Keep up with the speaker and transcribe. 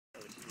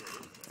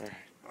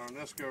on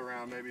this go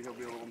around, maybe he'll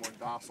be a little more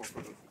docile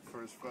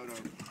for his photo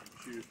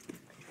shoot.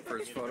 For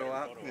his photo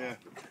op? Yeah.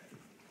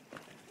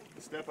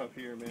 Step up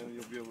here, man, and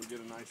you'll be able to get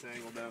a nice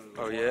angle down to the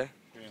water. Yeah.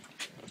 You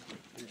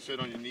can sit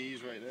on your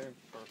knees right there.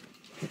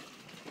 Perfect.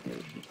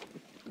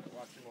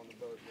 Watch him on the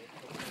boat.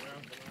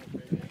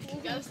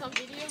 You got us on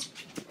video?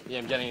 Yeah,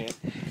 I'm getting it.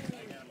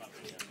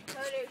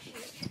 Photo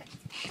shoot.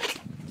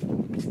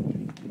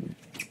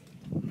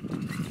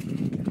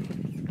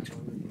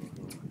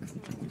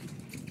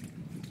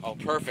 Oh,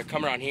 perfect.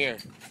 Come around here.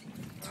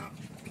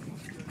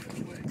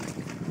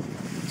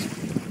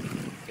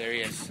 There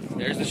he is.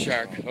 There's the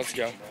shark. Let's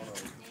go.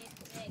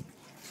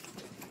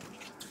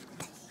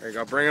 There you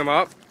go. Bring him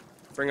up.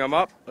 Bring him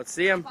up. Let's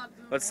see him.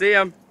 Let's see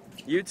him.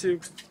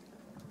 YouTube.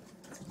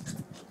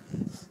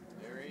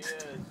 There he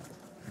is.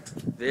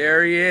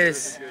 There he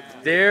is.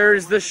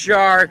 There's the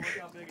shark.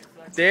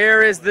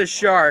 There is the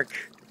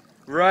shark.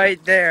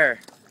 Right there.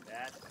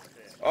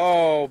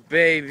 Oh,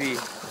 baby.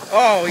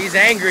 Oh, he's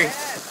angry.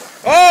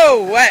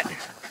 Oh, wet.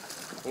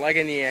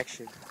 Liking the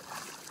action.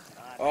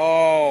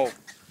 Oh,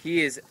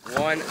 he is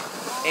one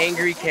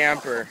angry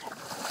camper.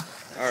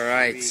 All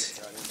right.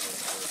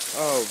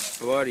 Oh,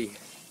 buddy.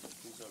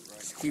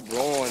 Just keep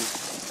rolling.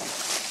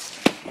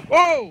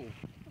 Whoa!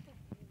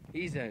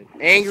 He's an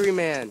angry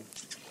man.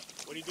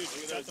 What do you do?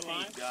 Set the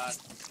line? Look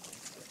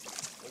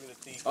at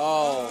the teeth.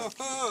 Oh,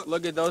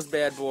 look at those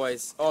bad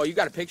boys. Oh, you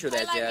got a picture of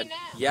that, Dad?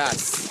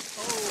 Yes.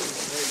 Oh,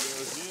 there you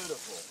go.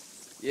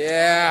 Beautiful.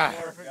 Yeah.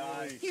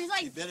 He was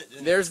like,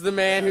 There's the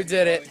man who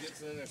did it.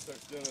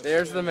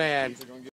 There's the man.